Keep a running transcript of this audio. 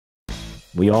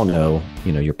we all know,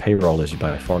 your payroll is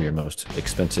by far your most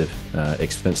expensive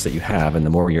expense that you have. And the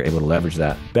more you're able to leverage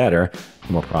that better,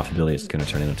 the more profitability it's going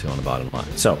to turn into on the bottom line.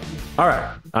 So, all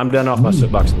right, I'm done off my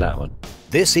soapbox on that one.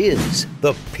 This is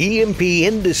the PMP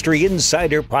Industry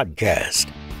Insider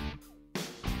Podcast.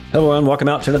 Hello, everyone. Welcome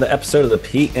out to another episode of the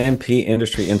PMP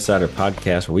Industry Insider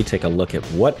Podcast, where we take a look at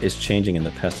what is changing in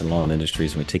the pest and lawn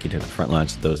industries, and we take you to the front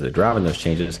lines of those that are driving those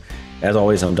changes. As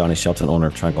always, I'm Donnie, Shelton, owner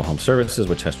of Triangle Home Services,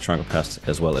 which has Triangle Pest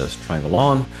as well as Triangle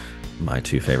Lawn, my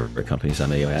two favorite companies I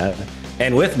may add.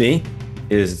 And with me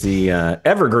is the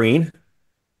evergreen.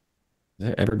 Is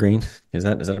that evergreen? Is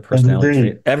that a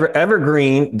personality?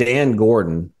 Evergreen Dan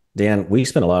Gordon. Dan, we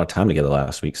spent a lot of time together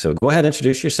last week, so go ahead and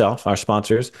introduce yourself, our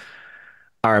sponsors,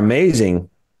 our amazing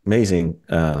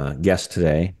guest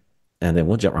today, and then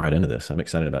we'll jump right into this. I'm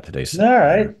excited about today's. All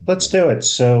right, let's do it.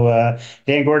 So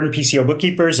Dan Gordon, PCO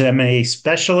Bookkeepers, M&A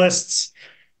Specialists,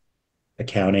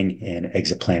 accounting and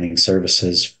exit planning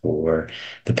services for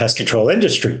the pest control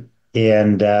industry.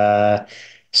 And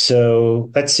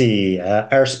so let's see,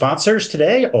 our sponsors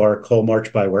today are Coal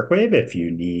March by WorkWave. If you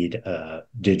need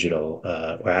digital,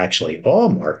 or actually all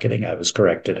marketing, I was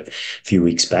corrected a few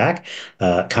weeks back,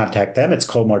 contact them. It's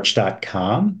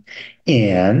coalmarch.com.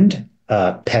 And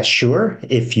PestSure,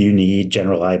 if you need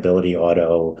general liability,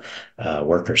 auto,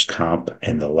 workers' comp,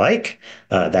 and the like,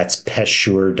 that's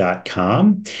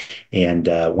pestsure.com.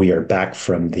 And we are back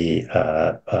from the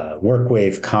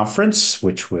WorkWave conference,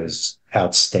 which was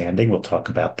outstanding. We'll talk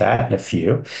about that in a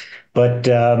few. But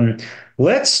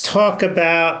let's talk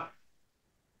about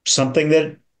something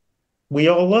that we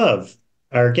all love,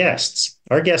 our guests.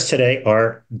 Our guests today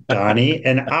are Donnie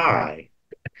and I,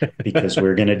 because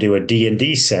we're going to do a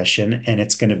D&D session, and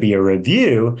it's going to be a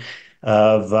review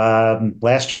of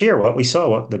last year, what we saw,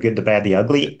 what the good, the bad, the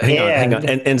ugly. Hang on.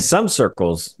 And in some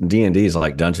circles, D&D is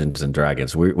like Dungeons and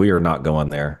Dragons. We are not going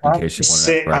there, in case you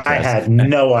want to. I had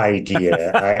no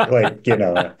idea.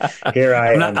 Here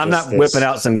I am. I'm not whipping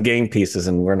out some game pieces,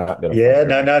 and we're not going to. Yeah,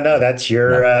 no. That's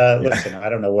your. Listen, I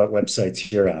don't know what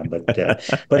websites you're on, but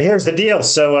here's the deal.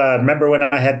 So remember when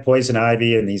I had poison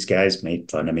ivy, and these guys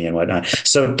made fun of me and whatnot.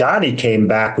 So Donnie came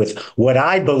back with what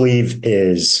I believe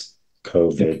is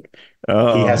COVID.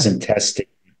 Oh. He hasn't tested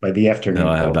by the afternoon.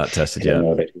 No, I have not tested yet.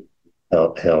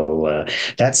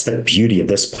 That's the beauty of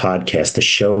this podcast. The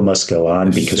show must go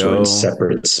on because we're in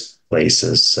separate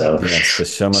places. So yes, the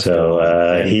show must go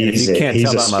on. He's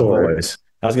a sport.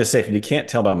 I was going to say, if you can't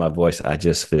tell by my voice, I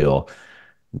just feel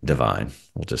divine.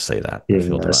 We'll just say that. I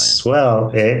feel divine.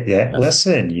 Well, yes.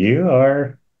 Listen, you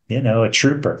are, a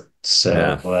trooper.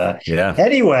 So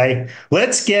anyway,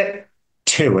 let's get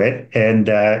to it. And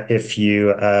if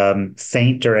you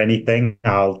faint or anything,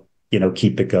 I'll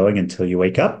keep it going until you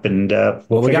wake up. And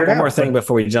well, we got one more thing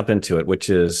before we jump into it, which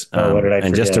is what did I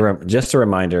forget? Just a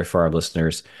reminder for our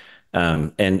listeners.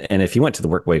 And if you went to the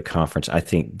WorkWave conference, I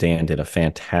think Dan did a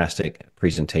fantastic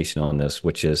presentation on this,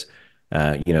 which is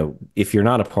if you're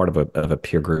not a part of a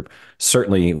peer group,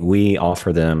 certainly we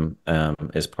offer them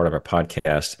as part of our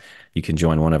podcast. You can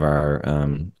join one of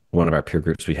our peer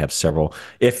groups. We have several.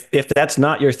 If that's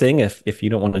not your thing, if you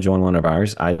don't want to join one of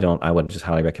ours, I would just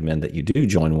highly recommend that you do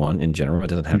join one in general. It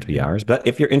doesn't have to be ours. But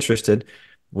if you're interested,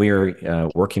 we are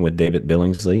working with David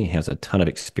Billingsley. He has a ton of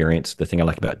experience. The thing I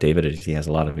like about David is he has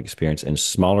a lot of experience in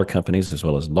smaller companies as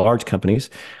well as large companies.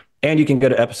 And you can go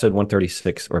to episode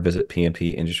 136 or visit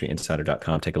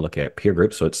pmpindustryinsider.com. Take a look at peer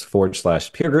groups. So it's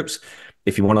 /peer groups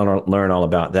if you want to learn all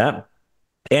about that.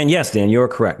 And yes, Dan, you're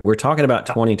correct. We're talking about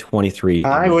 2023.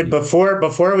 I would,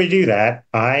 before we do that,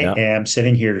 I am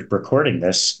sitting here recording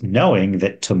this knowing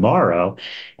that tomorrow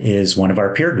is one of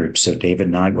our peer groups. So David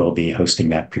and I will be hosting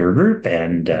that peer group,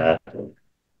 and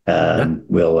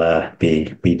we'll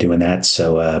be doing that.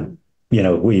 So,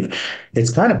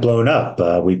 it's kind of blown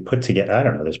up. We've put together, I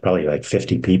don't know, there's probably like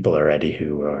 50 people already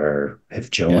who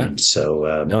have joined. Yeah.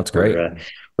 So no, it's great.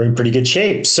 We're in pretty good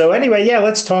shape. So anyway,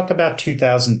 let's talk about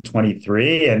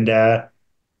 2023. And a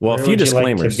few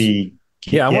disclaimers. I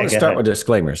want to start with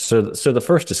disclaimers. So the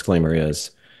first disclaimer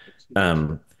is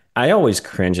I always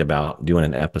cringe about doing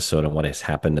an episode on what has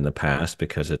happened in the past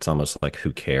because it's almost like,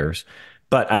 who cares?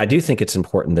 But I do think it's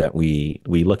important that we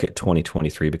look at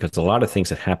 2023 because a lot of things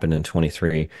that happened in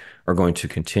 23 are going to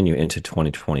continue into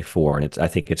 2024. And I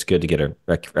think it's good to get a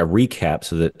recap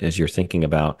so that as you're thinking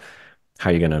about how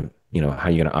you're going to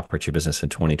operate your business in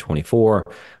 2024,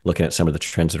 looking at some of the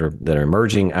trends that are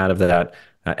emerging out of that.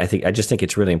 I just think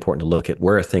it's really important to look at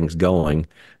where are things going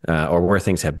or where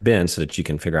things have been so that you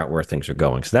can figure out where things are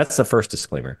going. So that's the first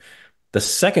disclaimer. The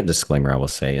second disclaimer I will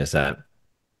say is that,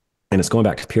 and it's going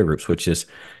back to peer groups, which is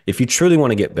if you truly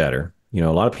want to get better, A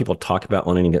lot of people talk about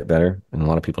wanting to get better, and a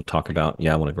lot of people talk about,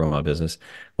 yeah, I want to grow my business.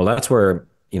 Well, that's where,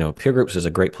 peer groups is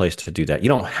a great place to do that. You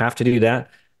don't have to do that,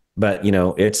 but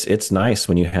it's nice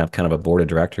when you have kind of a board of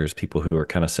directors, people who are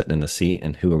kind of sitting in the seat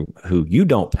and who you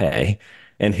don't pay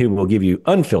and who will give you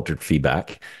unfiltered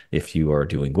feedback if you are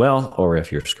doing well or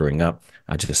if you're screwing up.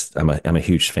 I'm a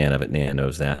huge fan of it. Nan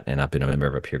knows that, and I've been a member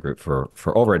of a peer group for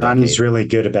over a Donnie's decade. really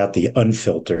good about the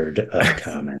unfiltered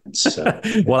comments. So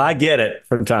Well, I get it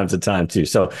from time to time too.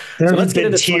 So there let's have get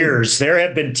been into 20. tears. There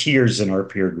have been tears in our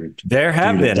peer group There due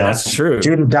have to been. That's Due true.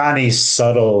 to Donnie's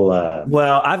subtle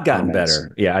Well, I've gotten comments.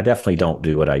 better. Yeah, I definitely don't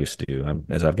do what I used to do.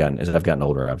 As I've gotten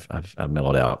older, I've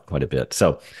mellowed out quite a bit.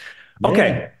 So, okay.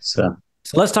 Yeah. So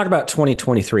So let's talk about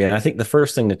 2023. And I think the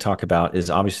first thing to talk about is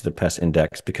obviously the pest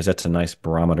index, because that's a nice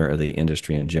barometer of the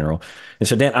industry in general. And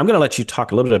so, Dan, I'm going to let you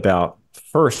talk a little bit about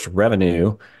first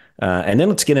revenue, and then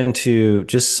let's get into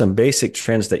just some basic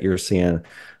trends that you're seeing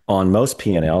on most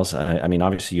P&Ls. I mean,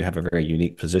 obviously you have a very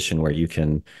unique position where you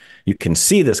can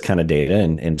see this kind of data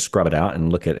and scrub it out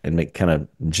and look at and make kind of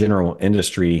general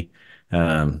industry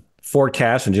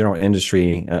forecasts and general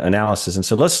industry analysis. And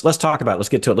so let's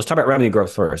get to it. Let's talk about revenue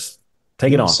growth first.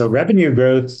 Take it yeah, on. so revenue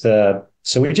growth. So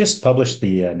we just published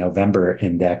the November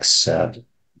index.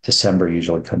 December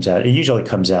usually comes out. It usually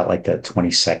comes out like the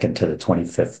 22nd to the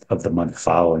 25th of the month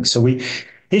following. So we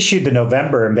issued the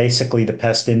November, and basically the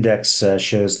pest index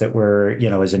shows that we're,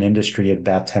 as an industry at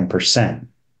about 10%.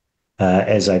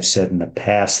 As I've said in the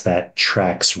past, that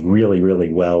tracks really,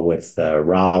 really well with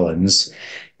Rollins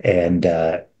and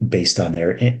based on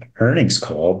their earnings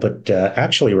call. But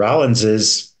actually, Rollins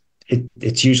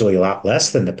it's usually a lot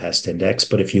less than the pest index.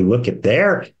 But if you look at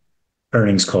their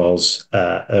earnings calls,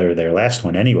 or their last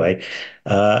one anyway,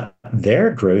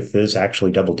 their growth is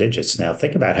actually double digits. Now,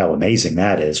 think about how amazing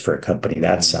that is for a company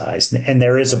that size. And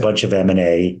there is a bunch of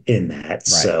M&A in that. Right.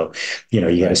 So, you got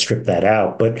to Right. strip that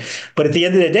out. But at the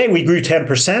end of the day, we grew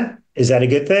 10%. Is that a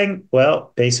good thing?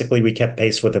 Well, basically, we kept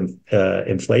pace with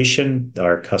inflation.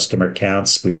 Our customer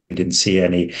counts, we didn't see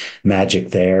any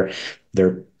magic there.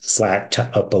 They're flat to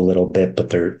up a little bit, but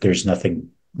there's nothing,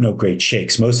 no great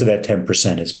shakes. Most of that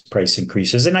 10% is price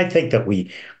increases. And I think that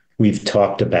we've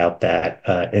talked about that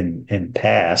in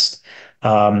past.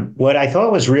 What I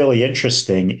thought was really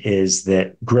interesting is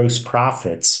that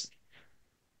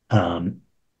um,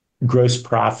 gross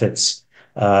profits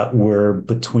were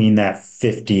between that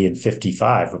 50 and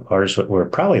 55. Ours were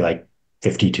probably like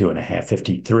 52 and a half,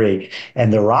 53.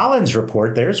 And the Rollins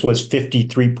report, theirs was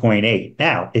 53.8.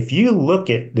 Now, if you look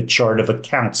at the chart of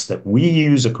accounts that we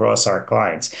use across our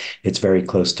clients, it's very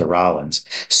close to Rollins.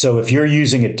 So if you're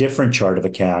using a different chart of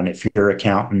account, if you're an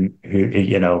accountant who,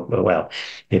 well,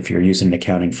 if you're using an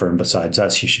accounting firm besides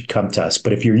us, you should come to us.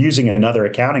 But if you're using another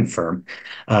accounting firm,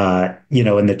 and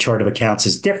the chart of accounts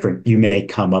is different, you may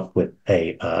come up with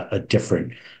a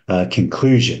different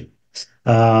conclusion.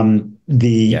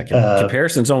 Yeah,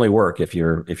 comparisons only work if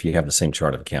you have the same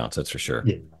chart of accounts. That's for sure.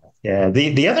 Yeah.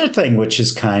 The other thing which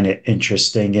is kind of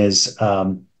interesting is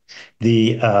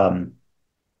the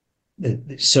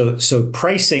so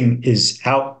pricing is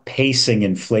outpacing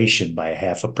inflation by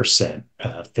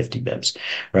 0.5%, 50 bips,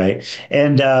 right?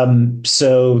 And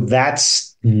so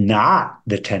that's not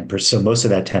the 10%. So most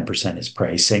of that 10% is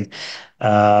pricing.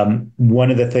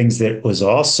 One of the things that was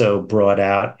also brought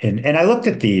out, and I looked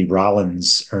at the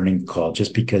Rollins earning call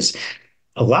just because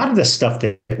a lot of the stuff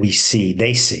that we see,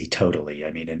 they see totally.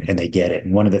 I mean, and they get it.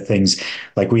 And one of the things,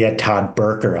 like we had Todd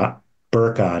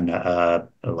Burke on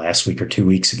last week or 2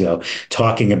 weeks ago,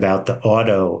 talking about the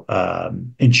auto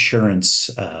insurance,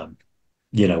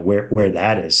 where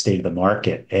that is, state of the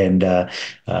market. And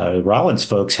Rollins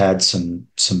folks had some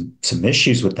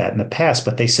issues with that in the past,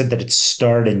 but they said that it's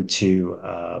starting to,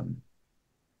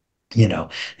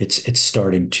 it's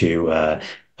starting to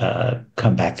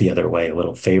come back the other way, a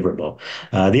little favorable.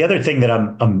 The other thing that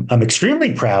I'm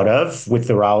extremely proud of with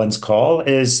the Rollins call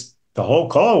is the whole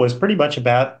call was pretty much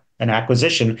about an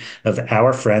acquisition of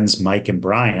our friends Mike and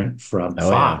Brian from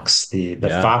Oh yeah. Fox. The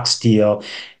Yeah. Fox deal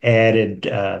added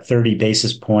 30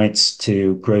 basis points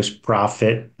to gross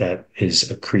profit that is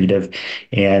accretive.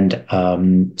 And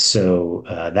so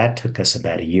that took us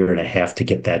about a year and a half to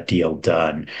get that deal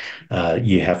done.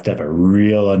 You have to have a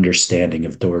real understanding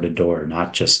of door to door,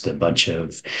 not just a bunch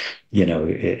of,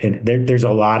 and there's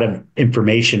a lot of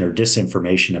information or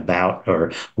disinformation about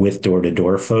or with door to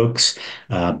door folks,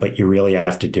 but you really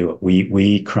have to do it.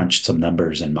 We crunched some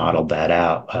numbers and modeled that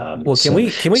out. Well, can we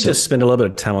So just spend a little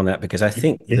bit of time on that, because I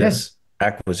think yeah. this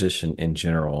acquisition in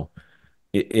general,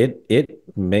 it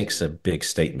makes a big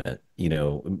statement,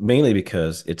 mainly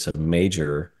because it's a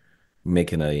major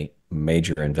making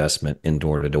major investment in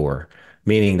door to door,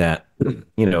 meaning that,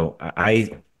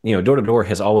 door to door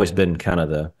has always been kind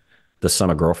of the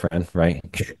summer girlfriend, right?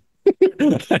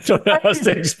 I don't know how else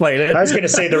to explain I was it. going to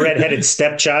say the redheaded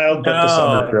stepchild, but the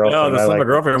summer No, no, girlfriend. the I summer like it.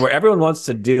 girlfriend, where everyone wants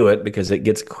to do it because it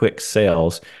gets quick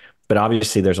sales, but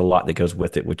obviously there's a lot that goes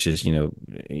with it, which is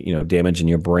damaging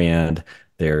your brand.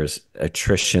 There's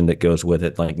attrition that goes with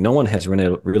it. Like no one has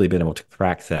really been able to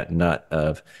crack that nut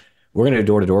of we're going to do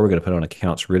door to door, we're going to put on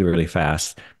accounts really, really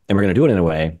fast, and we're going to do it in a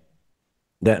way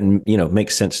that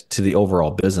makes sense to the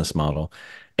overall business model.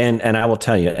 And I will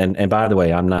tell you, and by the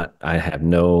way, I have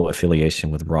no affiliation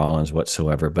with Rollins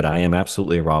whatsoever, but I am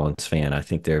absolutely a Rollins fan. I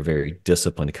think they're a very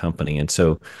disciplined company. And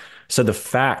so the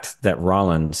fact that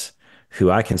Rollins, who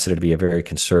I consider to be a very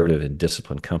conservative and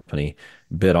disciplined company,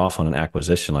 bid off on an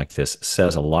acquisition like this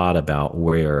says a lot about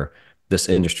where this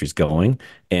industry is going,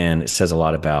 and it says a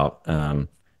lot about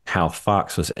how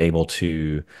Fox was able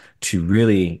to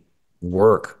really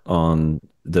work on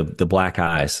the black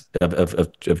eyes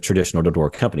of traditional door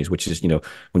companies, which is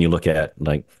when you look at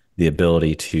like the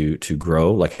ability to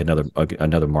grow like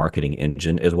another marketing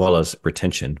engine as well as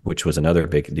retention, which was another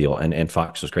big deal, and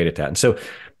Fox was great at that. And so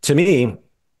to me,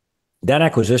 that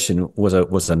acquisition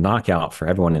was a knockout for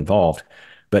everyone involved.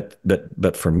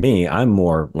 But for me, I'm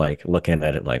more like looking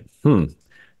at it like,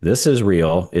 this is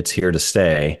real. It's here to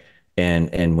stay.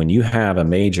 And when you have a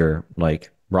major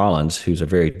like Rollins, who's a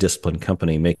very disciplined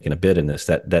company, making a bid in this,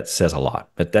 that says a lot.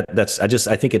 But I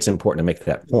think it's important to make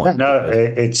that Yeah, point no,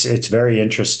 because it's very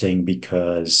interesting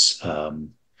because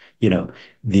you know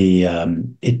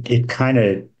it kind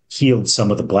of healed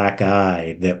some of the black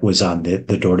eye that was on the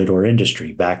door to door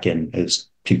industry back in it was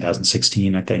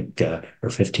 2016, I think, or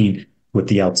 15 with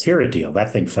the Altera deal.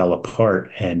 That thing fell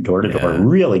apart, and door to door yeah.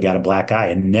 really got a black eye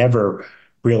and never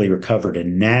really recovered.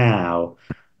 And now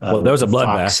Well, there with was the a bloodbath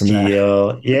Fox from that.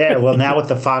 deal. Yeah, well, now with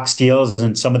the Fox deals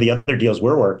and some of the other deals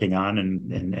we're working on,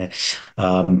 and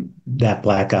that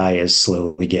black eye is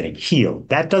slowly getting healed.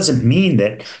 That doesn't mean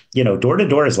that, door to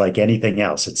door is like anything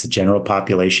else. It's the general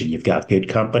population. You've got good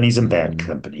companies and bad Mhm.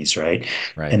 companies, right?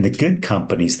 Right. And the good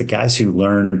companies, the guys who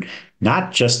learn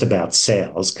not just about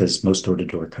sales, because most door to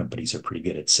door companies are pretty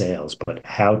good at sales, but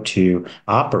how to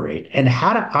operate and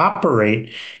how to operate.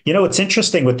 It's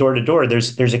interesting with door to door.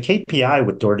 There's a KPI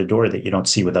with door to door that you don't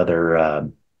see with other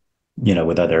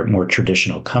with other more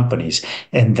traditional companies,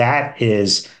 and that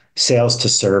is sales to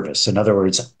service. In other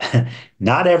words,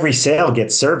 not every sale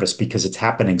gets service because it's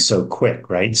happening so quick,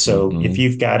 right? So if Mhm.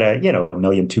 you've got a $1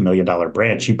 million, $2 million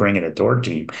branch, you bring in a door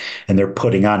team, and they're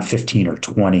putting on 15 or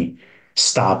 20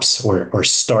 stops or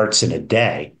starts in a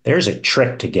day. There's a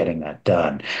trick to getting that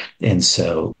done, and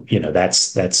so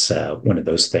that's one of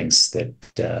those things that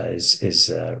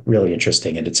is really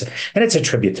interesting, and it's a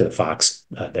tribute to the Fox.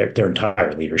 Their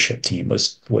entire leadership team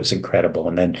was incredible,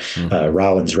 and then Mhm.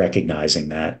 Rollins recognizing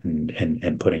that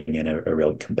and putting in a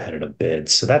really competitive bid.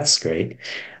 So that's great.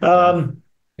 Yeah. Um,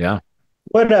 Yeah.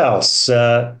 what else?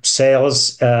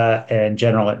 Sales and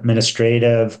general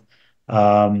administrative.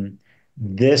 Um,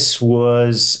 this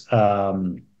was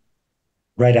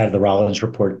right out of the Rollins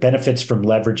report. Benefits from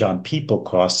leverage on people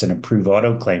costs and improve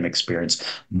auto claim experience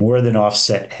more than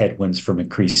offset headwinds from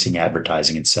increasing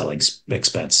advertising and selling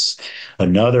expenses.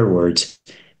 In other words,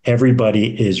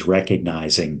 everybody is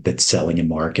recognizing that selling and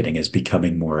marketing is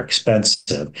becoming more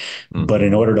expensive. But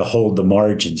in Mhm. order to hold the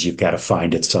margins, you've got to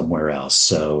find it somewhere else.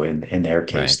 So in their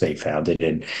case, Right. they found it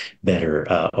in better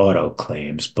auto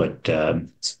claims. But,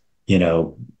 you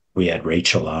know, we had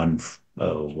Rachel on.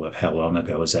 Oh, how long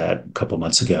ago was that? A couple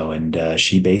months ago, and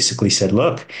she basically said,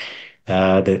 "Look,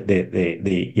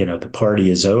 the party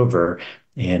is over,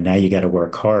 and now you got to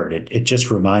work hard." It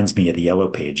just reminds me of the Yellow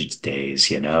Pages days,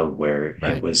 where it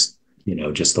Right. was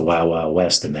just the wild wild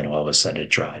west, and then all of a sudden it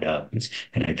dried up.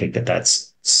 And I think that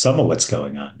that's some of what's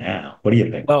going on now. What do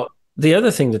you think? Well, the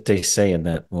other thing that they say in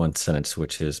that one sentence,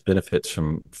 which is benefits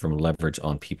from leverage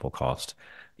on people cost,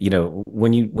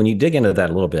 when you dig into that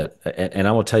a little bit, and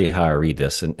I will tell you how I read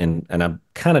this, and I'm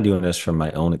kind of doing this from my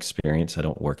own experience. I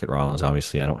don't work at Rollins,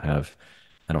 obviously. I don't have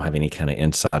any kind of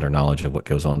insider knowledge of what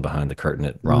goes on behind the curtain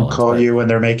at Rollins, Call but you when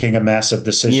they're making a massive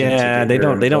decision to yeah, get they your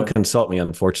don't they don't employee. consult me,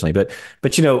 unfortunately. But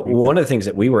one of the things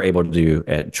that we were able to do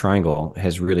at Triangle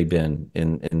has really been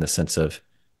in the sense of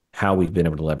how we've been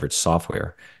able to leverage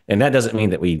software. And that doesn't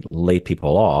mean that we lay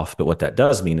people off, but what that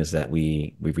does mean is that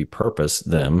we repurpose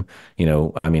them.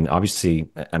 I mean, obviously,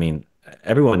 I mean,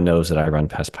 everyone knows that I run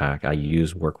PestPack. I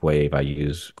use WorkWave, I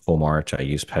use Coalmarch, I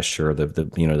use PestSure,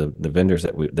 the vendors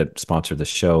that sponsor the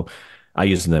show. I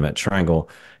use them at Triangle.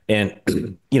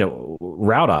 And,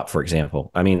 route op, for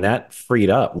example, I mean, that freed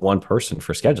up one person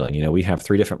for scheduling. We have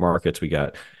three different markets. We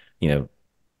got, you know,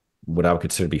 what I would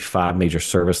consider to be five major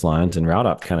service lines, and route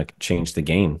op kind of changed the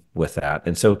game with that.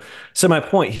 And so my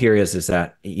point here is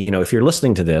that, if you're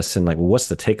listening to this and like, well, what's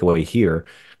the takeaway here?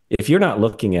 If you're not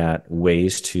looking at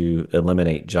ways to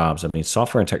eliminate jobs, I mean,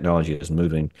 software and technology is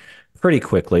moving pretty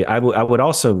quickly. I would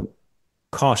also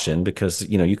caution, because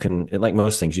you can, like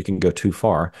most things, you can go too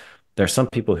far. There are some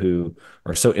people who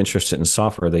are so interested in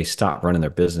software they stop running their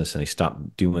business and they stop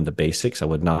doing the basics. I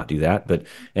would not do that. But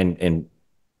and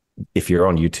if you're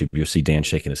on YouTube, you'll see Dan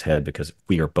shaking his head, because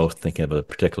we are both thinking of a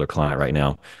particular client right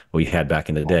now we had back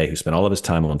in the day who spent all of his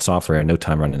time on software and no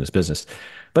time running his business.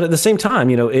 But at the same time,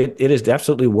 it is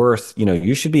absolutely worth,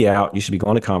 you should be out, you should be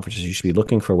going to conferences, you should be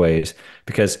looking for ways,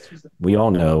 because we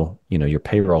all know, your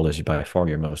payroll is by far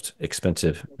your most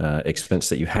expensive expense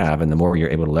that you have. And the more you're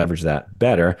able to leverage that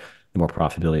better, the more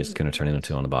profitability it's going to turn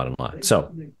into on the bottom line.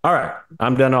 So, all right,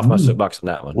 I'm done off my soapbox on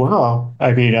that one. Well,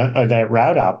 I mean, that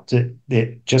route up,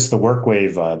 just the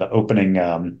WorkWave,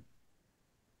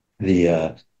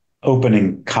 the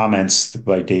opening comments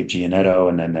by Dave Giannetto,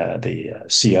 and then the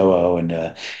COO,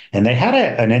 and they had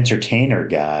an entertainer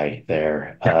guy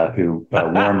there who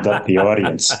warmed up the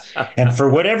audience. And for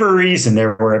whatever reason,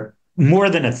 there were more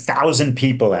than 1,000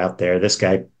 people out there. This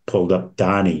guy pulled up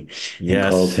Donnie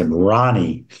and called him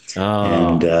Ronnie.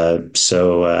 And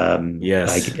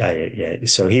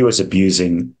yes. So he was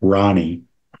abusing Ronnie.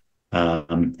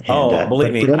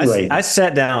 Believe me, anyway, I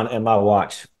sat down and my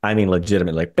watch, I mean,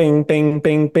 legitimately, like bing, bing,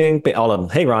 bing, bing, bing, all of them.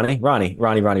 Hey, Ronnie.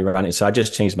 So I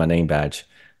just changed my name badge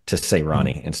to say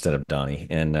Ronnie instead of Donnie.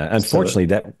 And unfortunately,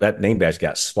 that name badge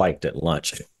got swiped at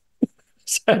lunch.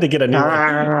 So I had to get a new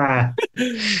one.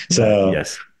 So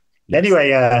yes.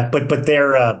 Anyway, but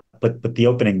the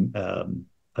opening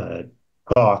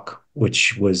talk,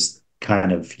 which was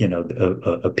kind of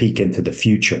a peek into the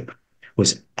future,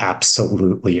 was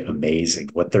absolutely amazing.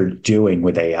 What they're doing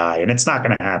with AI, and it's not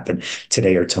going to happen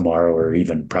today or tomorrow or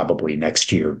even probably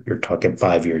next year. You're talking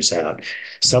 5 years out.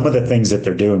 Some of the things that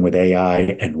they're doing with AI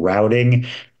and routing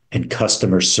and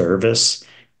customer service,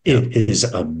 it is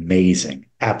amazing.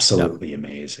 Absolutely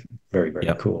amazing. Very,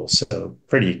 very cool. So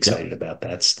pretty excited about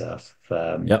that stuff.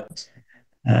 All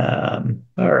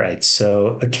right.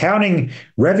 So accounting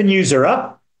revenues are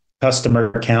up. Customer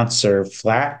accounts are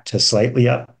flat to slightly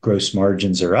up. Gross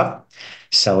margins are up.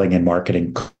 Selling and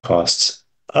marketing costs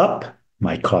up.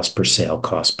 My cost per sale,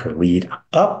 cost per lead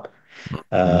up.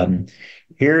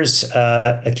 Here's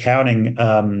accounting.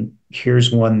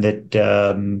 Here's one that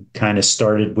kind of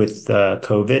started with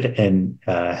COVID, and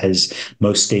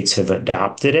most states have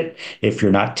adopted it. If you're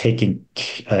not taking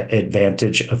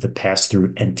advantage of the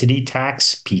pass-through entity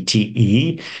tax,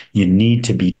 PTE, you need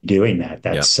to be doing that.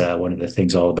 That's one of the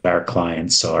things all of our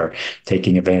clients are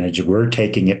taking advantage of. We're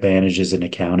taking advantage as an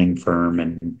accounting firm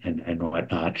and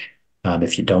whatnot.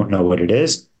 If you don't know what it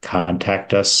is,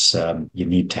 contact us. You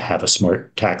need to have a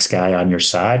smart tax guy on your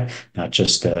side, not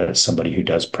just somebody who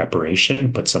does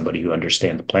preparation, but somebody who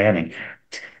understands the planning.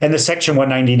 And the Section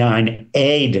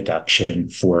 199A deduction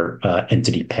for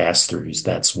entity pass-throughs,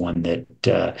 that's one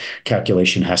that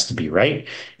calculation has to be right.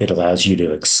 It allows you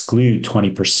to exclude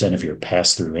 20% of your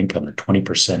pass-through income or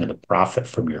 20% of the profit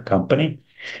from your company.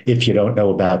 If you don't know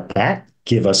about that,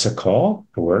 give us a call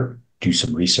or do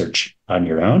some research on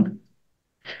your own.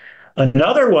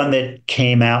 Another one that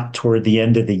came out toward the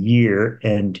end of the year,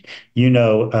 and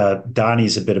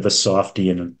Donnie's a bit of a softie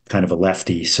and kind of a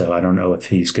lefty, so I don't know if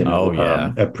he's going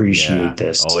to appreciate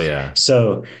this. Oh yeah.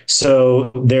 So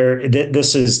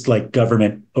this is like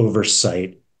government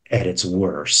oversight at its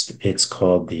worst. It's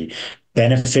called the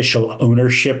beneficial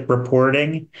ownership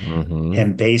reporting,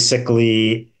 and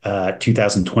basically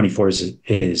 2024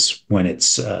 is when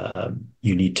it's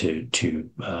you need to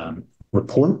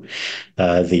report.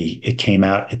 It came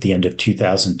out at the end of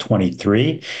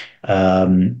 2023.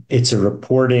 It's a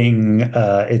reporting.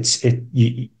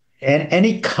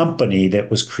 Any company that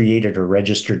was created or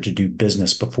registered to do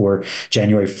business before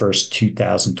January 1st,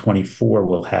 2024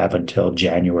 will have until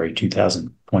January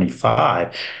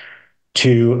 2025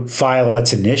 to file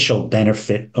its initial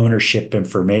benefit ownership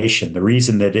information. The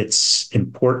reason that it's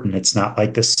important, it's not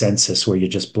like the census where you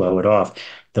just blow it off.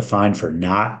 The fine for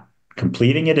not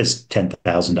completing it is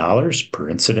 $10,000 per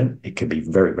incident. It could be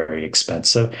very, very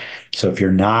expensive. So if you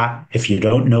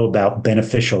don't know about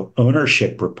beneficial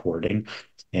ownership reporting,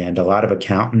 and a lot of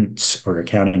accountants or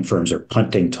accounting firms are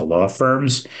punting to law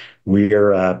firms,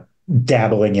 we're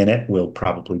dabbling in it. We'll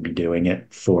probably be doing it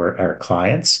for our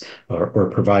clients or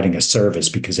providing a service,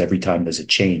 because every time there's a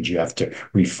change, you have to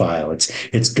refile.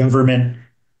 It's government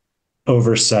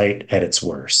oversight at its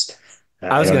worst. I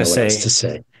I was don't going to know what else to say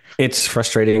say. it's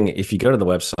frustrating. If you go to the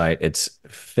website, it's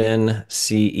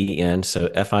FinCEN, so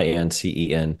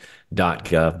FINCEN.gov,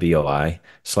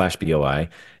 BOI/BOI.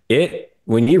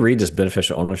 When you read this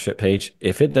beneficial ownership page,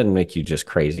 if it doesn't make you just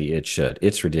crazy, it should.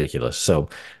 It's ridiculous. So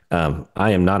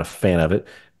I am not a fan of it.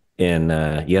 And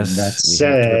That yes, we have to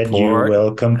said, you report.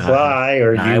 will comply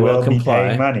or I you will will be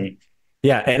paying comply. money.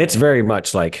 Yeah, and it's very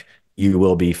much like you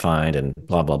will be fined and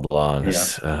blah blah blah. And Yeah.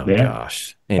 it's, oh Yeah.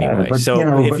 gosh. Anyway, But so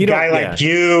if a you guy don't, like yeah,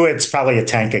 you, it's probably a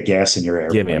tank of gas in your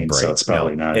give me a airplane, so break. it's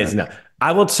probably No, not it's not.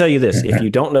 I will tell you this: if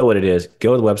you don't know what it is,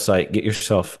 go to the website, get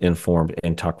yourself informed,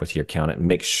 and talk with your accountant.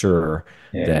 Make sure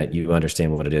yeah. that you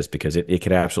understand what it is because it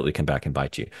could absolutely come back and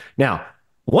bite you. Now,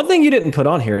 one thing you didn't put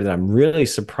on here that I'm really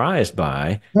surprised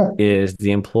by is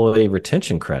the employee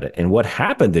retention credit and what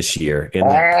happened this year in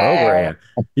that program.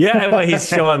 Yeah, well, he's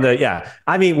showing the yeah.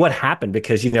 I mean, what happened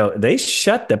because they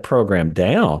shut the program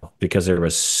down because there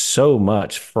was so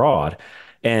much fraud.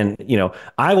 And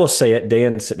I will say it,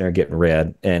 Dan's sitting there getting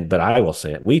red, but I will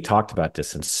say it. We talked about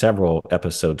this in several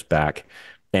episodes back,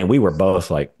 and we were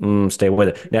both like, stay with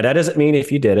it. Now, that doesn't mean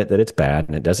if you did it that it's bad,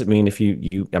 and it doesn't mean if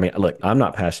I mean, look, I'm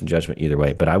not passing judgment either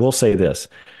way, but I will say this: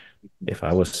 if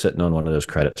I was sitting on one of those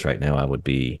credits right now, I would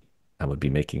be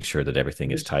making sure that everything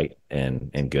is tight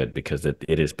and good because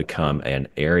it has become an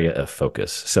area of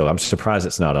focus. So I'm surprised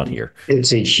it's not on here.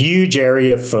 It's a huge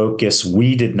area of focus.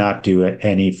 We did not do it.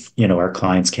 Our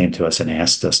clients came to us and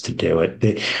asked us to do it.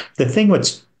 The thing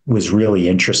was really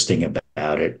interesting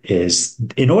about it is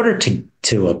in order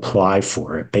to apply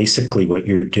for it, basically what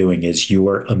you're doing is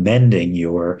you're amending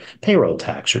your payroll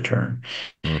tax return.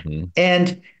 Mm-hmm.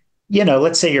 And,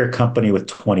 let's say you're a company with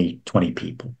 20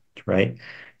 people, right?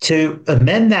 To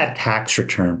amend that tax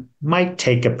return might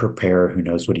take a preparer who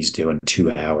knows what he's doing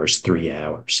 2 hours, 3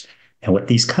 hours. And what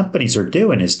these companies are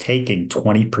doing is taking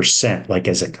 20% like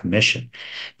as a commission.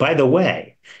 By the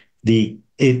way, the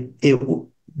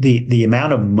the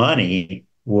amount of money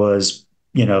was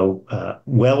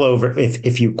well over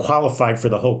if you qualified for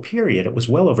the whole period, it was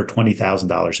well over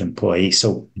 $20,000 employee.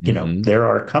 So Mm-hmm. there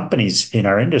are companies in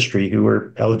our industry who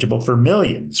are eligible for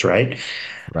millions, right?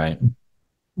 Right.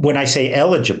 When I say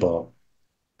eligible,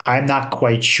 I'm not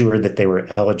quite sure that they were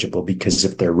eligible because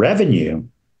if their revenue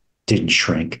didn't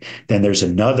shrink, then there's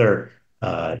another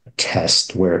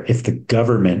test where if the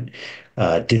government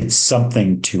did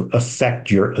something to affect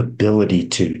your ability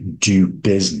to do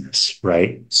business,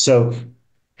 right? So,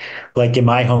 like in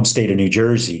my home state of New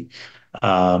Jersey,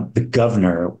 the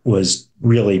governor was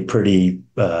really pretty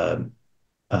um,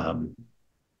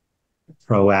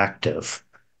 proactive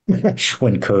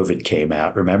when COVID came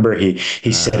out. Remember, he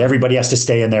said Uh, everybody has to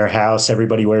stay in their house,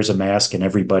 everybody wears a mask, and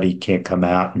everybody can't come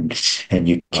out, and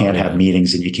you oh can't have yeah.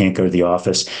 meetings, and you can't go to the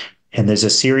office. And there's a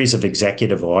series of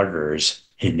executive orders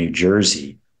in New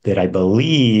Jersey that I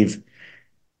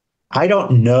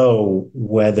don't know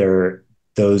whether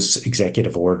those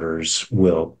executive orders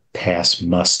will pass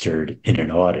mustard in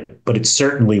an audit, but it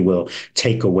certainly will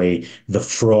take away the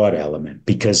fraud element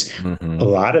because a Mm-hmm.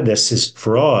 lot of this is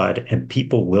fraud and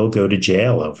people will go to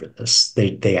jail over this.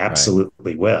 They Right.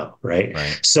 absolutely will, right?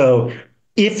 Right. So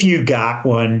if you got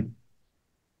one,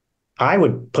 I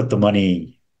would put the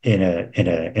money in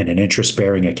an interest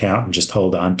bearing account and just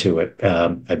hold on to it.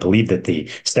 I believe that the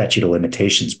statute of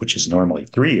limitations, which is normally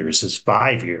 3 years, is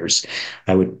 5 years.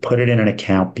 I would put it in an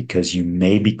account because you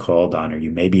may be called on or you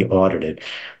may be audited.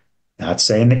 Not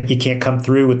saying that you can't come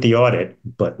through with the audit,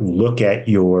 but look at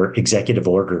your executive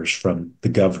orders from the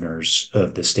governors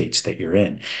of the states that you're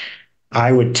in.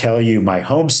 I would tell you my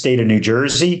home state of New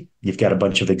Jersey, you've got a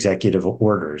bunch of executive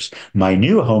orders. My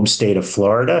new home state of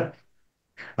Florida,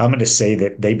 I'm going to say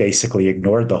that they basically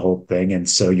ignored the whole thing. And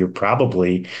so you're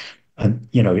probably,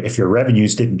 if your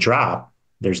revenues didn't drop,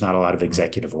 there's not a lot of Mhm.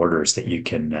 executive orders that you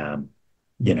can,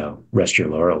 rest your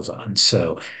laurels on.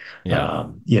 So, Yeah.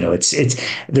 it's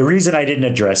the reason I didn't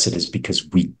address it is because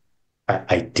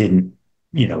I didn't,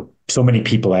 so many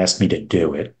people asked me to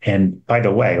do it. And by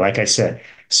the way, like I said,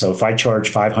 so if I charge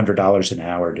 $500 an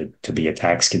hour to be a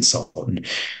tax consultant,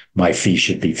 my fee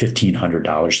should be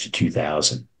 $1,500 to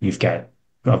 2,000. You've got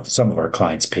well, some of our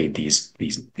clients paid these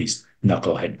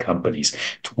knucklehead companies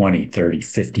 20, 30,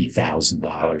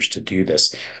 $50,000 to do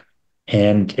this.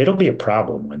 And it'll be a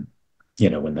problem when,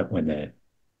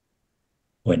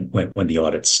 when the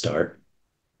audits start.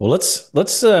 Well,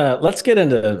 let's get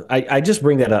into. I just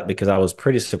bring that up because I was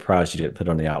pretty surprised you didn't put it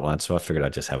on the outline, so I figured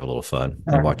I'd just have a little fun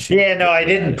and watch you Yeah, no, get I mad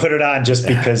didn't at put it on just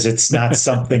because it's not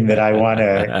something that I want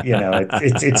to,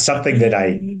 it's something that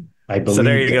I So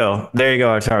there believe you in. go. There you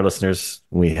go, to our listeners.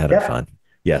 We had our Yeah. fun.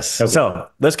 Yes. Okay. So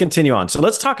let's continue on. So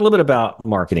let's talk a little bit about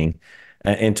marketing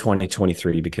in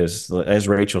 2023, because as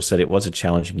Rachel said, it was a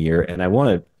challenging year. And I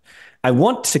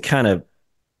want to kind of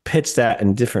pitch that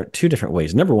in two different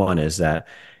ways. Number one is that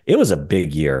it was a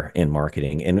big year in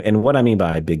marketing. And what I mean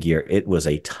by a big year, it was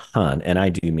a ton, and I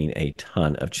do mean a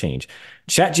ton of change.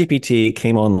 ChatGPT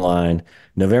came online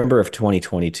November of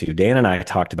 2022. Dan and I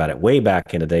talked about it way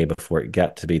back in the day before it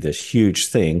got to be this huge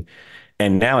thing.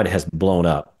 And now it has blown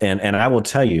up. And I will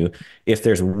tell you, if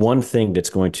there's one thing that's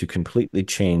going to completely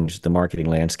change the marketing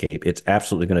landscape, it's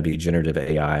absolutely going to be generative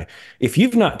AI. If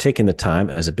you've not taken the time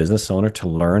as a business owner to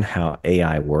learn how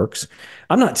AI works,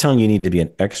 I'm not telling you need to be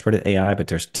an expert at AI, but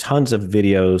there's tons of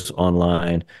videos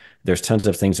online. There's tons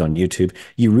of things on YouTube.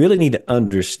 You really need to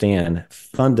understand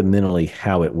fundamentally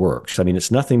how it works. I mean,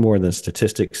 it's nothing more than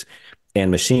statistics and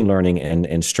machine learning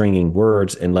and stringing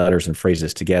words and letters and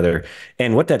phrases together.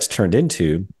 And what that's turned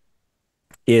into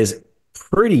is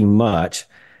pretty much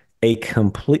a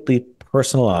completely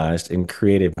personalized and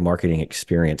creative marketing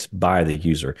experience by the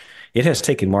user. It has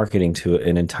taken marketing to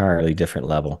an entirely different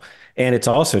level. And it's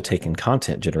also taken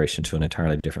content generation to an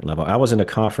entirely different level. I was in a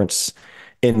conference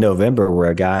in November where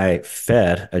a guy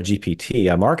fed a GPT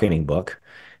a marketing book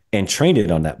and trained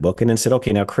it on that book and then said,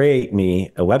 okay, now create me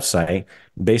a website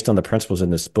based on the principles in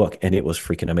this book. And it was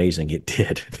freaking amazing. It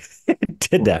did. It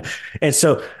did that. And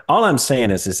so all I'm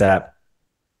saying is that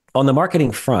on the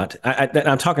marketing front,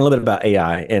 I'm talking a little bit about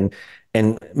AI,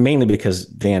 and mainly because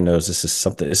Dan knows this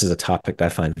is a topic that I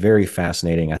find very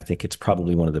fascinating. I think it's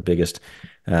probably one of the biggest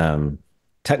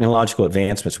technological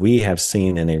advancements we have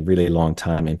seen in a really long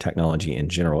time in technology in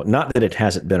general. Not that it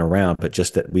hasn't been around, but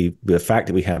just that the fact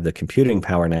that we have the computing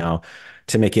power now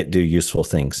to make it do useful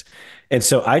things. And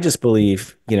so I just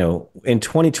believe, in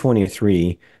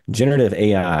 2023, generative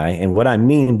AI, and what I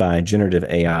mean by generative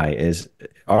AI is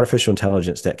artificial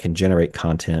intelligence that can generate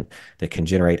content, that can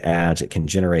generate ads, it can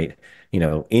generate,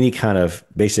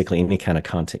 basically any kind of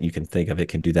content you can think of. It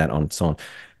can do that on its own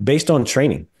based on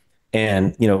training.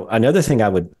 And another thing I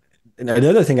would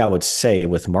say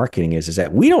with marketing is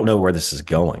that we don't know where this is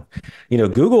going.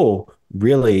 Google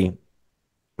really,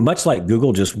 much like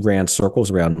Google just ran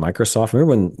circles around Microsoft.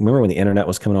 Remember when the internet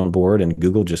was coming on board and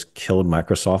Google just killed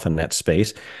Microsoft in that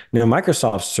space?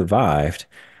 Microsoft survived.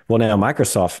 Well, now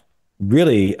Microsoft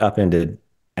really upended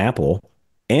Apple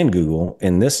and Google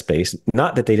in this space.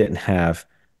 Not that they didn't have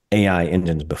AI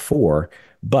engines before,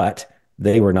 but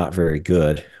they were not very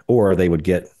good, or they would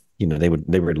get, they would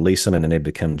release them and then they'd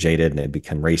become jaded and they'd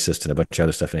become racist and a bunch of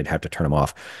other stuff, and they'd have to turn them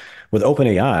off. With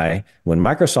OpenAI, when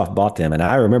Microsoft bought them, and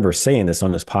I remember saying this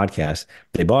on this podcast,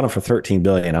 they bought them for $13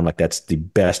 billion. I'm like, that's the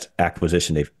best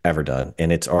acquisition they've ever done,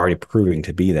 and it's already proving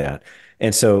to be that.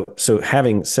 And so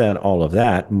having said all of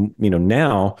that,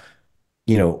 now,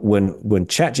 when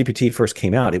ChatGPT first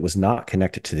came out, it was not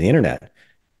connected to the internet.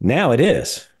 Now it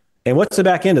is. And what's the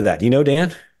back end of that? Do you know,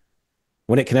 Dan?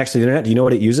 When it connects to the internet, do you know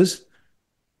what it uses?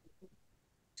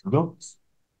 Google.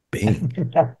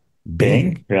 Bing.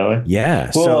 Bing, really?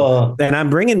 Yeah. Well, And I'm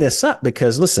bringing this up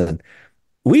because, listen,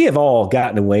 we have all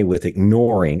gotten away with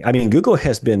ignoring. I mean, Google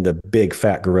has been the big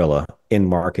fat gorilla in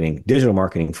marketing, digital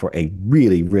marketing, for a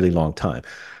really, really long time.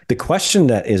 The question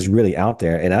that is really out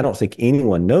there, and I don't think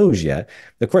anyone knows yet,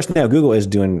 of course, now Google is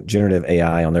doing generative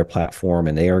AI on their platform,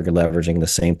 and they are leveraging the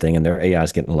same thing, and their AI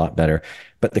is getting a lot better.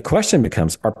 But the question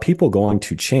becomes, are people going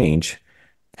to change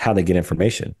how they get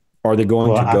information? Are they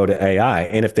going to go to AI?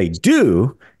 And if they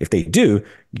do, you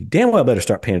damn well better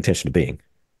start paying attention to Bing.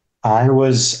 I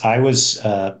write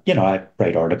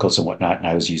articles and whatnot, and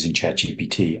I was using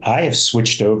ChatGPT. I have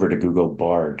switched over to Google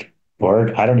Bard.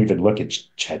 I don't even look at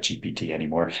ChatGPT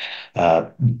anymore.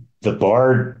 The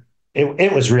Bard,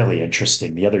 it was really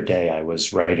interesting. The other day, I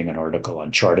was writing an article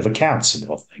on chart of accounts and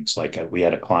all things. Like we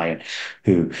had a client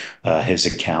who his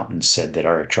accountant said that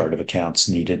our chart of accounts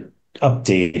needed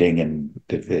updating and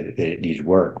it needed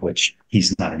work, which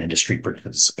he's not an industry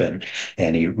participant,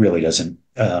 and he really doesn't,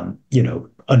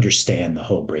 understand the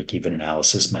whole break-even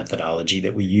analysis methodology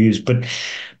that we use. But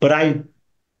I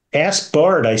asked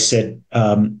Bard, I said,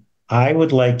 I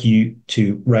would like you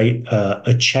to write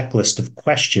a checklist of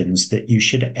questions that you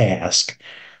should ask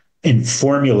in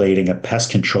formulating a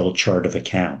pest control chart of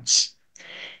accounts.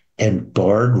 And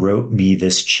Bard wrote me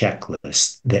this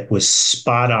checklist that was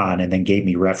spot on, and then gave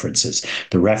me references.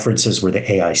 The references were the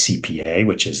AICPA,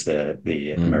 which is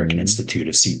the American Institute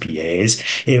of CPAs.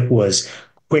 It was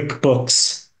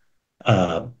QuickBooks,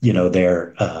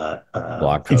 their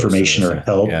Blog posts information or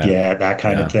help, that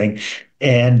kind of thing.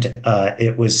 And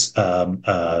it was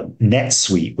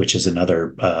NetSuite, which is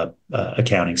another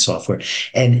accounting software.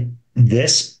 And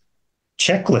this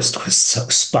checklist was so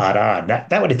spot on.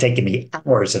 That would have taken me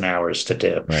hours and hours to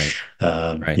do. Right.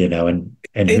 Right.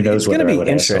 And who It's knows going to whether I be would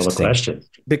ask all the interesting questions.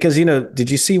 because, did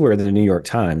you see where the New York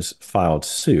Times filed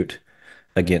suit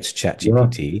against Yeah.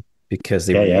 ChatGPT because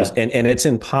they Yeah, were yeah. using, and it's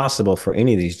impossible for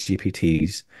any of these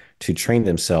GPTs to train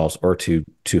themselves or to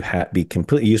be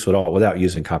completely useful at all without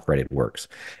using copyrighted works.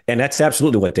 And that's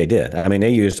absolutely what they did. I mean, they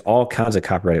used all kinds of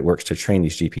copyrighted works to train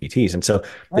these GPTs. And so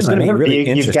Oh, it's going to be really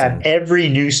you've got interesting. every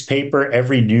newspaper,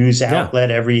 every news Yeah.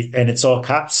 outlet, and it's all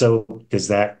cops. So does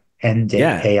that end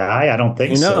Yeah. AI? I don't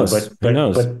think Who so. knows? Who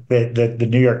knows? But the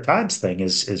New York Times thing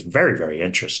is very, very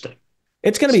interesting.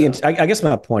 It's going to be, So I guess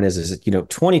my point is that,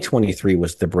 2023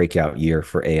 was the breakout year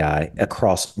for AI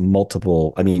across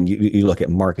multiple. I mean, you look at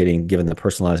marketing, given the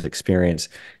personalized experience,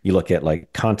 you look at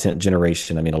like content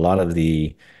generation. I mean, a lot of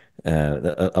the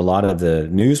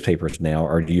newspapers now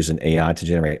are using AI to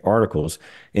generate articles.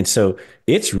 And so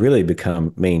it's really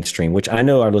become mainstream, which I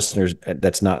know our listeners,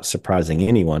 that's not surprising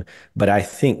anyone. But I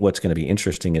think what's going to be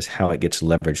interesting is how it gets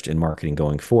leveraged in marketing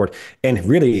going forward and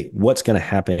really what's going to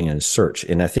happen in search.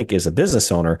 And I think as a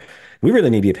business owner, we really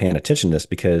need to be paying attention to this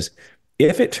because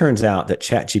if it turns out that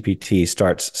ChatGPT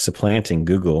starts supplanting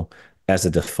Google as a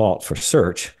default for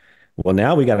search, well,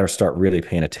 now we got to start really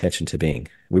paying attention to Bing.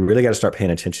 We really got to start paying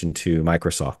attention to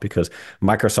Microsoft because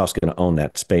Microsoft's going to own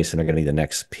that space and they're going to be the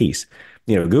next piece.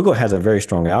 Google has a very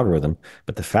strong algorithm,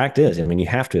 but the fact is, I mean, you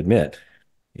have to admit,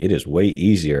 it is way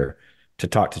easier to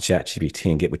talk to ChatGPT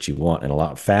and get what you want and a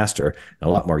lot faster and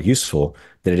a lot more useful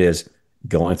than it is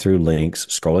going through links,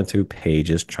 scrolling through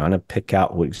pages, trying to pick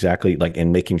out what exactly like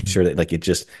and making sure that like it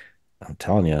just, I'm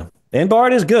telling you, and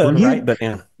Bard is well, good, right? But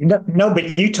yeah, no,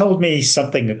 but you told me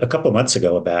something a couple of months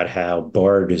ago about how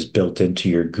Bard is built into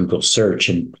your Google search,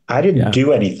 and I didn't yeah,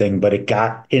 do anything, but it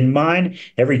got in mine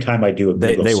every time I do a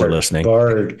Google they were search. listening.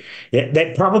 Bard, yeah,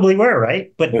 they probably were,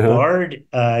 right? But Uh-huh. Bard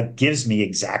gives me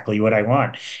exactly what I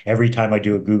want every time I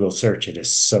do a Google search. It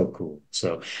is so cool.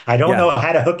 So I don't know Yeah.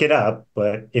 how to hook it up,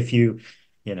 but if you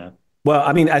know, Well,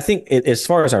 I mean, I think as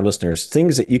far as our listeners,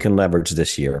 things that you can leverage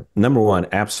this year. Number one,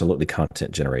 absolutely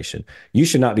content generation. You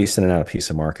should not be sending out a piece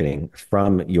of marketing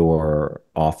from your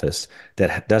office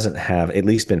that doesn't have at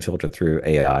least been filtered through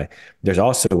AI. There's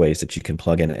also ways that you can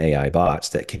plug in AI bots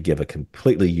that can give a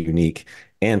completely unique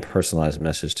and personalized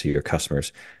message to your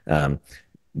customers.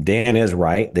 Dan is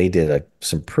right. They did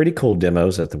some pretty cool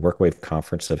demos at the WorkWave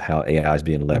conference of how AI is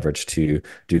being leveraged to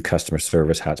do customer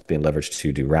service, how it's being leveraged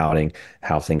to do routing,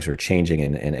 how things are changing,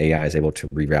 and AI is able to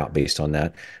reroute based on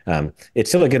that. It's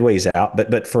still a good ways out,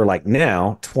 but for like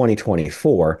now,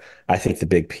 2024, I think the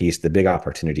big piece, the big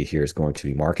opportunity here is going to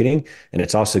be marketing, and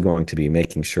it's also going to be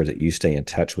making sure that you stay in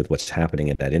touch with what's happening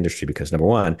in that industry because number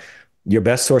one, your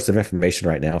best source of information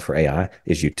right now for AI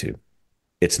is YouTube.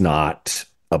 It's not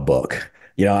a book.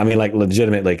 I mean, like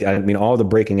legitimate, like, I mean, all the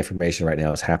breaking information right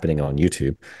now is happening on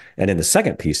YouTube. And then the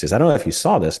second piece is, I don't know if you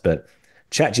saw this, but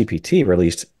ChatGPT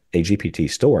released a GPT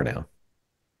store now.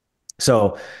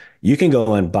 So you can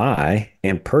go and buy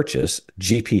and purchase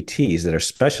GPTs that are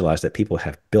specialized that people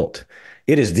have built.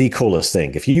 It is the coolest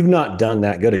thing. If you've not done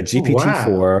that, go to oh, wow.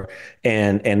 GPT-4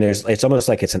 and it's almost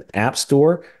like it's an app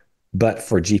store, but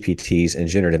for GPTs and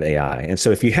generative AI. And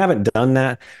so if you haven't done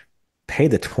that, pay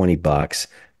the $20,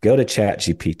 go to Chat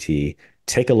GPT,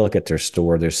 take a look at their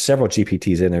store. There's several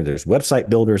GPTs in there. There's website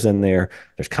builders in there.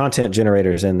 There's content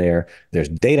generators in there. There's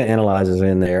data analyzers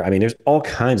in there. I mean, there's all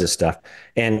kinds of stuff.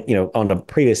 And, on the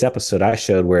previous episode, I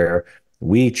showed where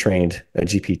we trained a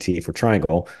GPT for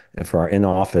Triangle and for our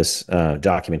in-office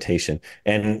documentation.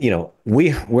 And,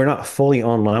 we're not fully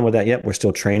online with that yet. We're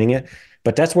still training it.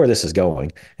 But that's where this is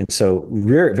going. And so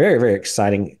very, very, very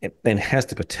exciting and has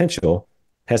the potential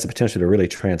to really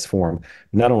transform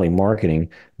not only marketing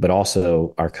but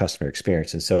also our customer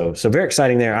experience. And so very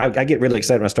exciting there. I get really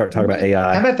excited when I start talking about How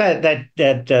AI. about that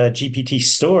GPT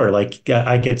store? Like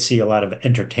I could see a lot of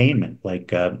entertainment,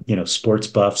 like sports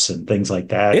buffs and things like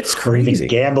that, It's or even crazy.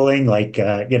 gambling, like Well,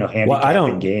 I handicapping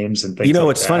don't. games and things like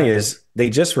What's funny that. is they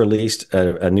just released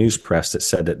a news press that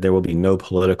said that there will be no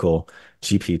political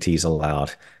GPTs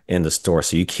allowed in the store.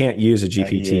 So you can't use a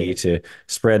GPT Yeah. to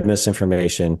spread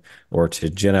misinformation or to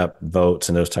gin up votes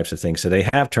and those types of things. So they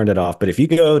have turned it off. But if you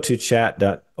go to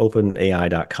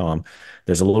chat.openai.com,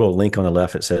 there's a little link on the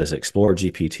left that says explore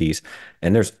GPTs,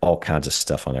 and there's all kinds of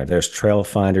stuff on there. There's trail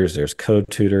finders, there's code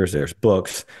tutors, there's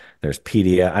books, there's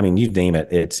PDF. I mean, you name it.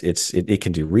 It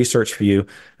can do research for you.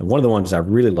 And one of the ones I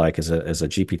really like is a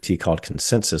GPT called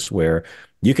Consensus, where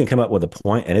you can come up with a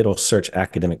point and it'll search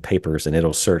academic papers and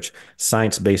it'll search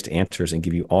science-based answers and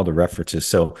give you all the references.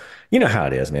 So you know how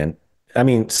it is, man. I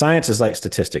mean, science is like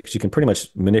statistics. You can pretty much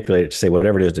manipulate it to say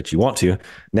whatever it is that you want to.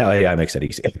 Now AI makes that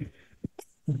easy.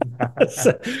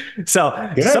 so,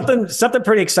 so Good. something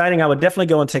pretty exciting. I would definitely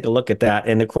go and take a look at that.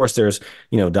 And of course, there's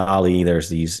Dolly. There's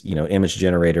these image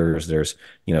generators. There's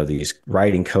these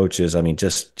writing coaches. I mean,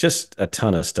 just a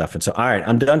ton of stuff. And so, all right,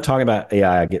 I'm done talking about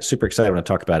AI. I get super excited when I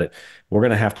talk about it. We're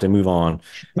gonna have to move on. All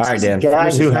This right, is a Dan,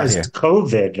 guy finish who us out has here.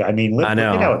 COVID. I mean, I look at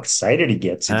how know. excited he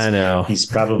gets. I He's know. he's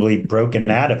probably broken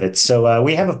out of it. So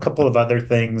we have a couple of other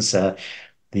things.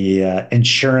 The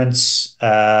insurance,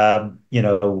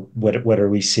 what are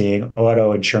we seeing?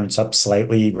 Auto insurance up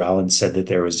slightly. Rollins said that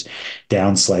there was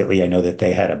down slightly. I know that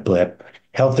they had a blip.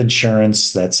 Health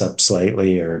insurance, that's up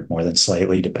slightly or more than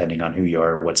slightly, depending on who you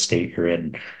are, what state you're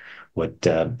in, what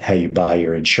how you buy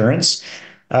your insurance.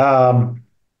 Um,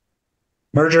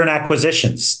 Merger and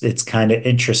acquisitions, it's kind of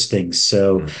interesting.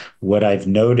 So, Mm. what I've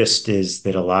noticed is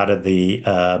that a lot of the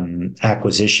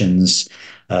acquisitions,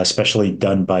 especially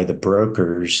done by the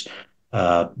brokers,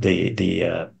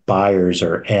 the buyers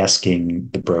are asking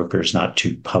the brokers not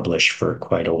to publish for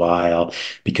quite a while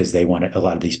because they want a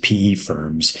lot of these PE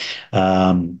firms.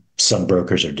 Some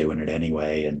brokers are doing it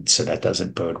anyway, and so that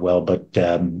doesn't bode well. But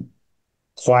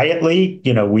quietly,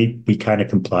 we kind of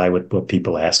comply with what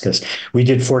people ask us. We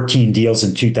did 14 deals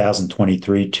in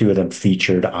 2023. Two of them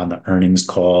featured on the earnings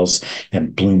calls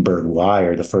and Bloomberg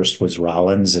Wire. The first was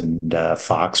Rollins and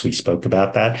Fox. We spoke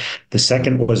about that. The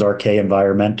second was RK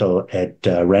Environmental at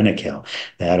Renikel.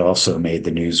 That also made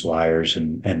the news wires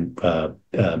and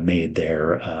made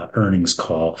their earnings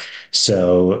call.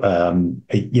 So,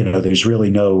 there's really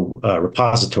no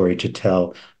repository to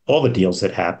tell all the deals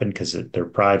that happen because they're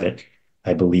private.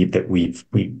 I believe that we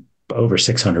over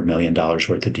 $600 million worth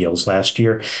of deals last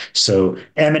year. So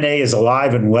M&A is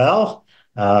alive and well,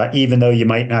 even though you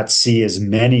might not see as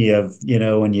many of,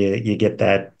 when you get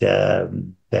that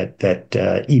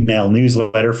email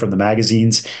newsletter from the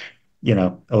magazines,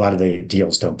 a lot of the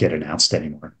deals don't get announced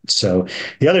anymore. So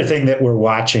the other thing that we're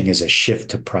watching is a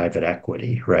shift to private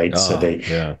equity, right? So Oh,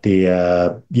 yeah.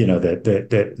 the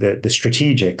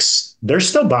strategics, they're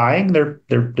still buying, they're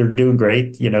doing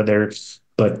great,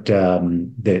 but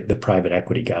the private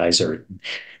equity guys are,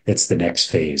 it's the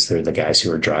next phase. They're the guys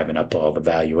who are driving up all the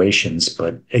valuations.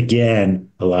 But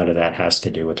again, a lot of that has to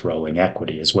do with rolling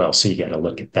equity as well. So you got to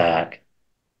look at that.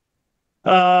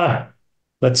 Uh,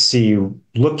 let's see,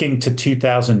 looking to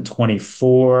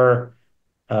 2024,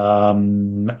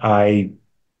 I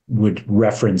would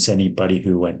reference anybody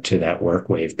who went to that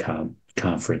WorkWave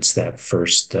conference, that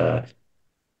first,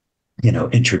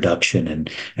 introduction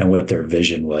and what their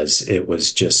vision was. It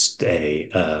was just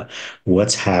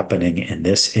what's happening in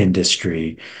this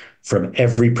industry from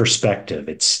every perspective.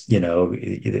 It's,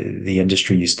 the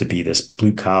industry used to be this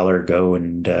blue collar, go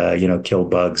and, kill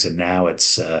bugs. And now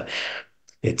it's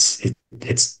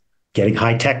getting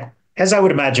high tech, as I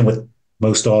would imagine with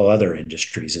most all other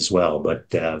industries as well. But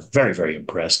very, very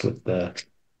impressed with where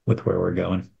we're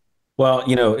going. Well,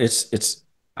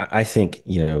 I think,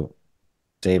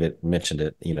 David mentioned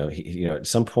it, at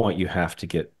some point you have to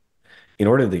get, in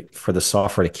order for the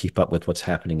software to keep up with what's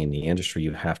happening in the industry,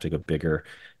 you have to go bigger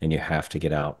and you have to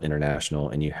get out international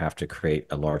and you have to create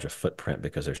a larger footprint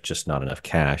because there's just not enough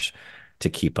cash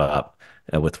to keep up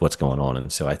with what's going on.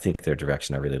 And so I think their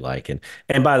direction I really like.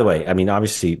 And by the way, I mean,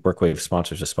 obviously WorkWave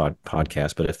sponsors this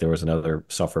podcast, but if there was another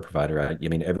software provider, I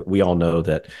mean, we all know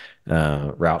that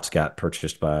Routes got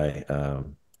purchased by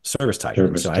Service Type.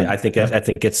 And so I think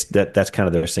that's kind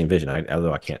of their same vision.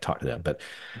 Although I can't talk to them, but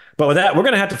with that, we're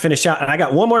going to have to finish out. And I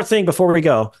got one more thing before we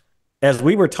go. As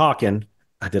we were talking,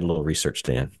 I did a little research,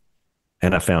 Dan,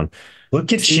 and I found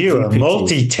Look at two you, a GPTs.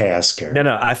 multitasker.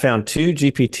 No, I found two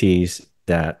GPTs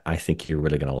that I think you're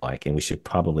really going to like, and we should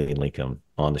probably link them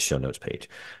on the show notes page.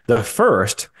 The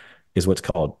first is what's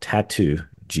called Tattoo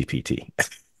GPT.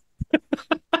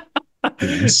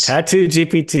 Yes. Tattoo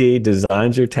GPT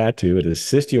designs your tattoo. It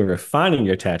assists you in refining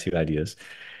your tattoo ideas.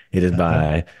 It is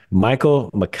by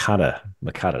Michael Makata.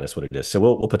 Makata, that's what it is. So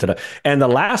we'll put that up. And the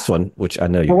last one, which I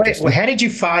know Oh, you wait, just well, how did you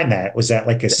find that? Was that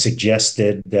like a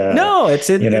suggested, no, it's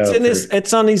in this. for,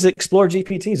 It's on these Explore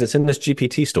GPTs. It's in this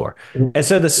GPT store. And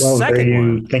so the well, were second you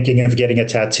one, thinking of getting a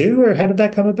tattoo or how did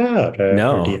that come about? Or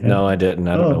do you know? no, I didn't.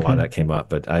 I don't Oh, know why okay. that came up,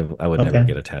 but I would never Okay.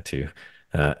 get a tattoo,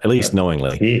 at least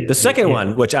knowingly. The second Yeah.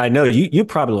 one, which I know you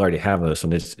probably already have this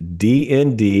one, is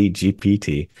DND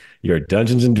GPT, your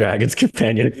Dungeons and Dragons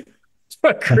companion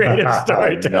for creative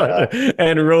storytelling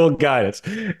and rule guidance.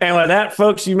 And with that,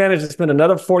 folks, you managed to spend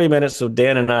another 40 minutes. So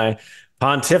Dan and I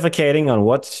pontificating on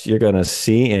what you're going to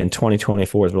see in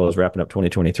 2024 as well as wrapping up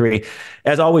 2023.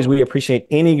 As always, we appreciate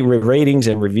any ratings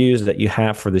and reviews that you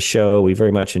have for the show. We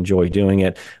very much enjoy doing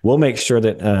it. We'll make sure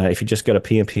that if you just go to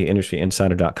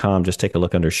pmpindustryinsider.com, just take a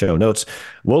look under show notes.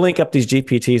 We'll link up these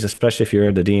GPTs, especially if you're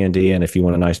into D&D, and if you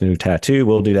want a nice new tattoo,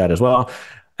 we'll do that as well.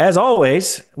 As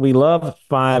always, we love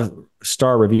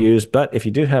 5-star reviews, but if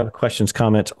you do have questions,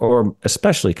 comments, or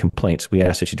especially complaints, we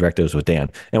ask that you direct those with Dan.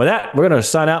 And with that, we're going to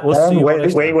sign out. We'll see you.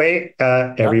 Wait.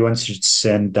 Everyone should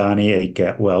send Donnie a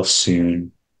get well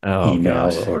soon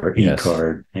email or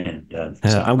e-card. And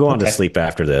I'm going to sleep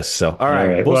after this. So, all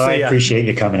right. We'll see I appreciate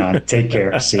you coming on. Take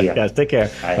care. See ya. Guys, take care.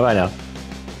 Bye now.